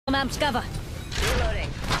Amps cover. Reloading.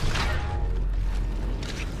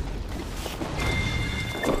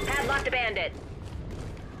 Padlocked a bandit.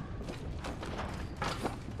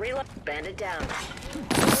 Reload. Bandit down.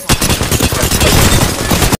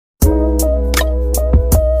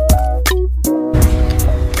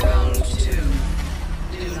 Round 2.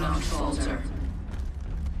 Do not falter.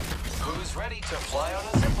 Who's ready to fly on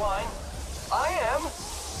a zipline? I am.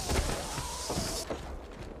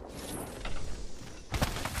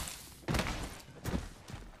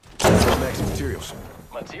 Max materials.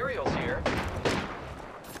 Materials here.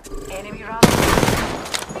 Enemy round.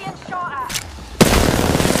 Being shot at.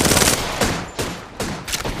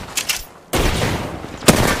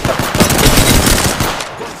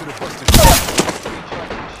 Busted it, busted.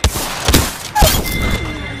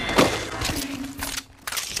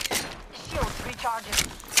 Shield recharging.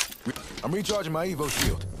 I'm recharging my Evo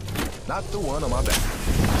shield. Not the one on my back.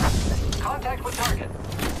 Contact with target.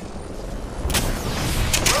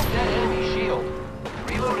 Broke that enemy shield.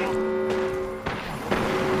 Reloading.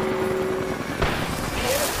 The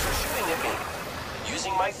enemies are shooting at me.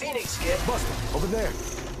 Using my Phoenix kit. Busted. Over there.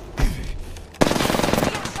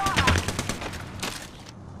 Being shot at.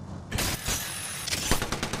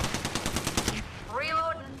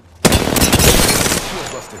 Reloading. Shield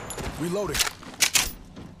busted. Reloading.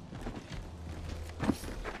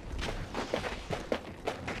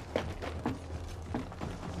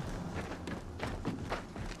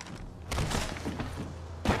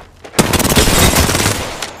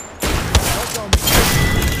 That's on me.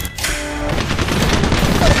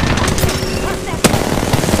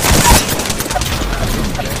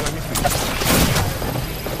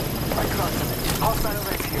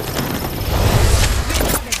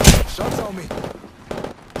 Shots on me.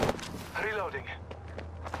 Reloading.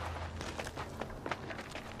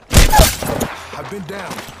 I've been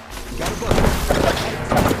down. Got a bust.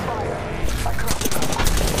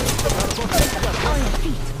 On your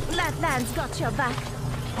feet. Latland's got your back.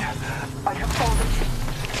 I have fallen.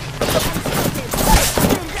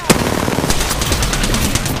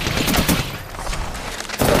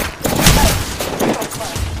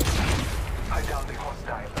 I downed the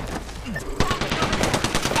hostile.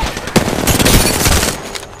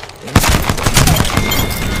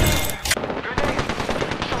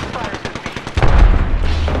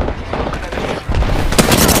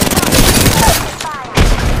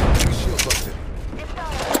 Shield busted.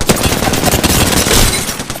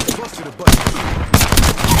 Busted a busted.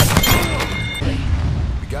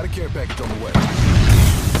 We got a care package on the way.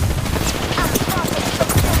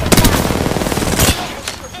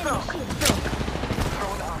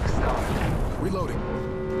 Reloading.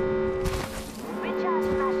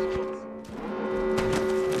 Recharging my shields.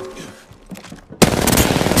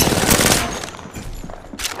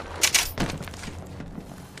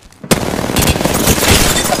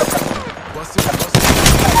 Busted, busted.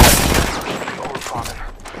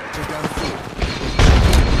 Take down the field.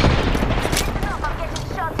 I'm getting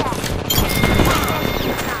shot at.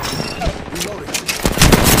 Reloading.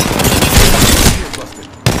 Shield busted.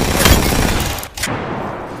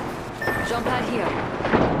 Jump pad here.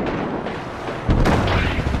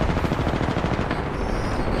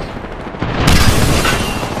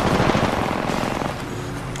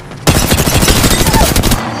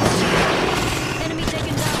 Enemy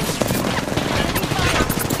taken down.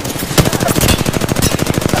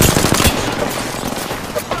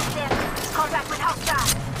 Contact with hostile.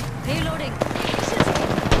 Reloading.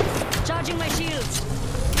 Charging my shields.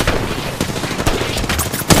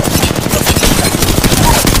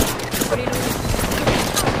 Reloading.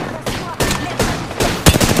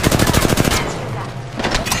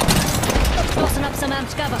 Tossing up some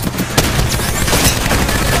amps cover.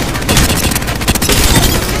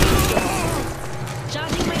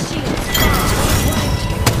 Charging my shields.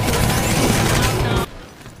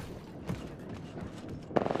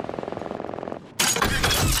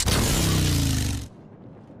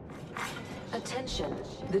 Attention.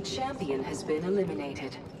 The champion has been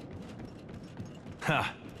eliminated.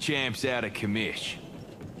 Ha! Champ's out of commish.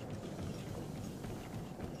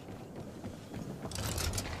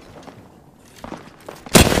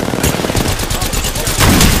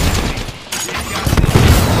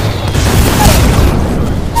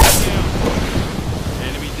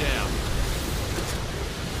 Enemy down.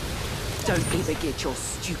 Don't ever get your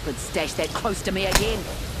stupid stash that close to me again.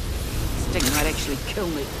 Sting might actually kill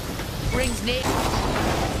me. Rings next.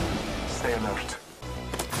 Stay alert.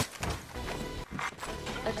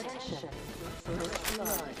 Attention. First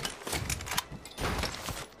blood.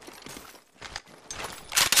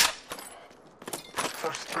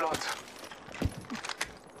 First blood.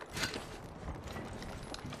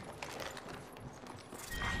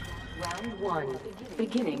 Round 1.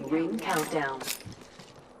 Beginning ring countdown.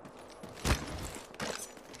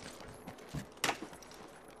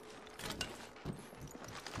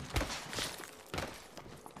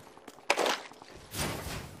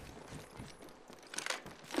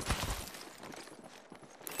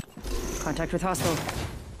 Contact with hostile.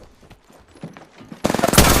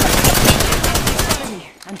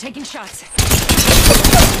 I'm taking shots.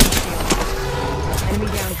 Enemy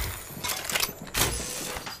down.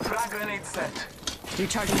 Frag grenade set.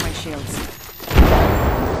 Recharging my shields.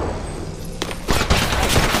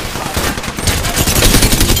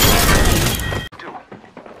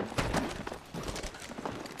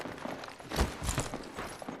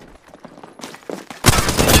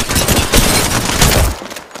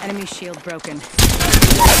 Enemy shield broken.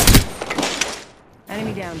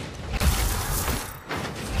 Enemy down.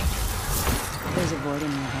 There's a void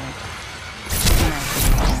in your head.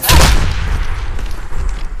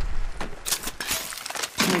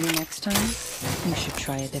 Maybe next time, you should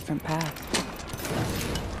try a different path.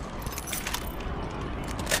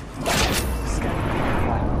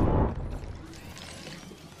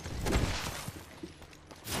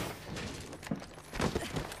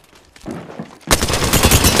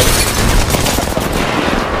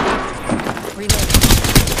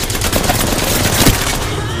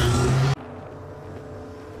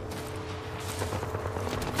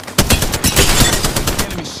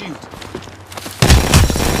 Enemy shield.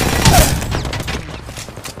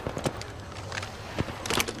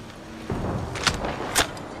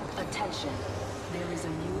 Attention. There is a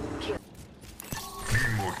new kill.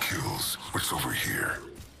 Need more kills. What's over here?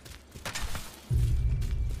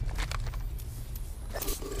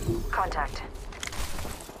 Contact.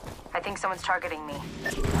 I think someone's targeting me.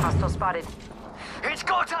 Hostile spotted. It's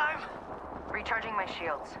go time! Recharging my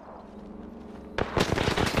shields.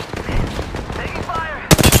 Taking fire!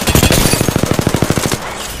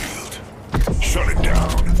 Shield. Shut it down.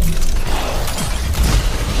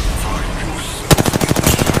 Find yourself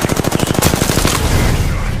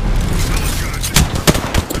in the shadows.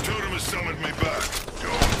 The totem has summoned me back.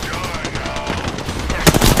 Don't die now.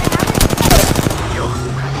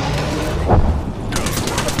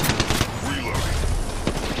 Reloading.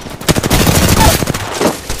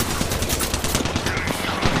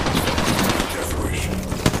 Death wish.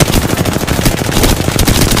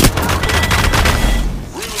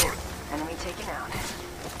 Reloading. Enemy taken out.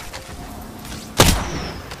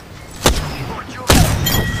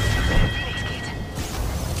 Phoenix kit.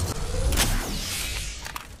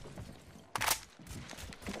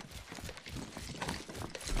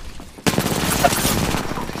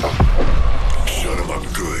 Shut him up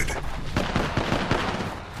good.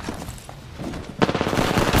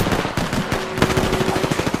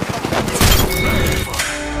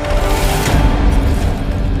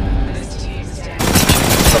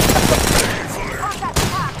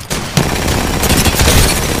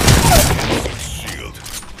 Shield.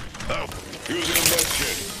 Out. Using a med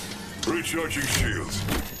kit. Recharging shields.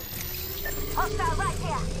 Hostile right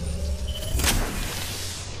here.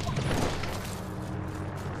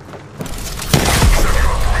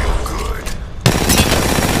 Real good.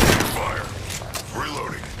 Fire.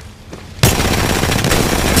 Reloading.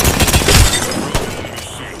 Enemy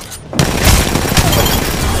shield.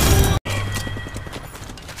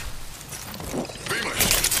 Beamer.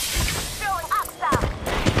 Throwing hostile.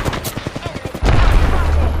 Enemy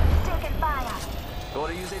spotted. Taking fire.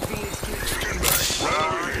 Gotta use a Phoenix kit. Skin back. Right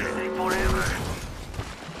over here. Take forever.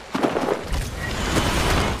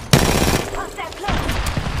 Hostile close.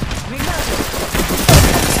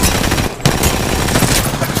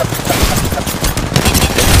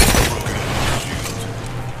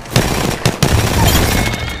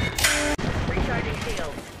 Recharging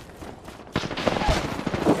shields.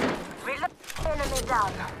 Reload. Enemy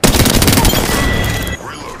down.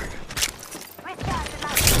 Reloading. Recharging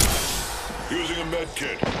my Using a med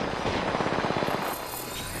kit.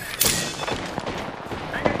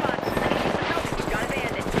 underfoot. I need some help. Got a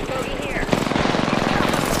bandit. Bogey here.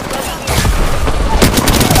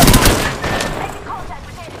 Making contact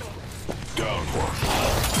with enemy. Down one.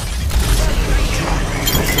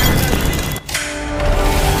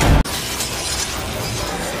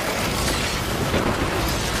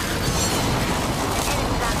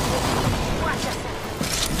 Watch yourself.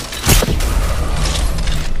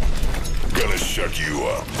 Gonna shut you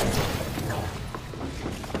up.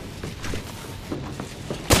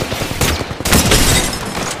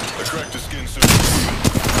 I cracked the skin suit.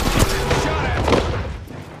 Shot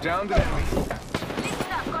at! Down to enemy.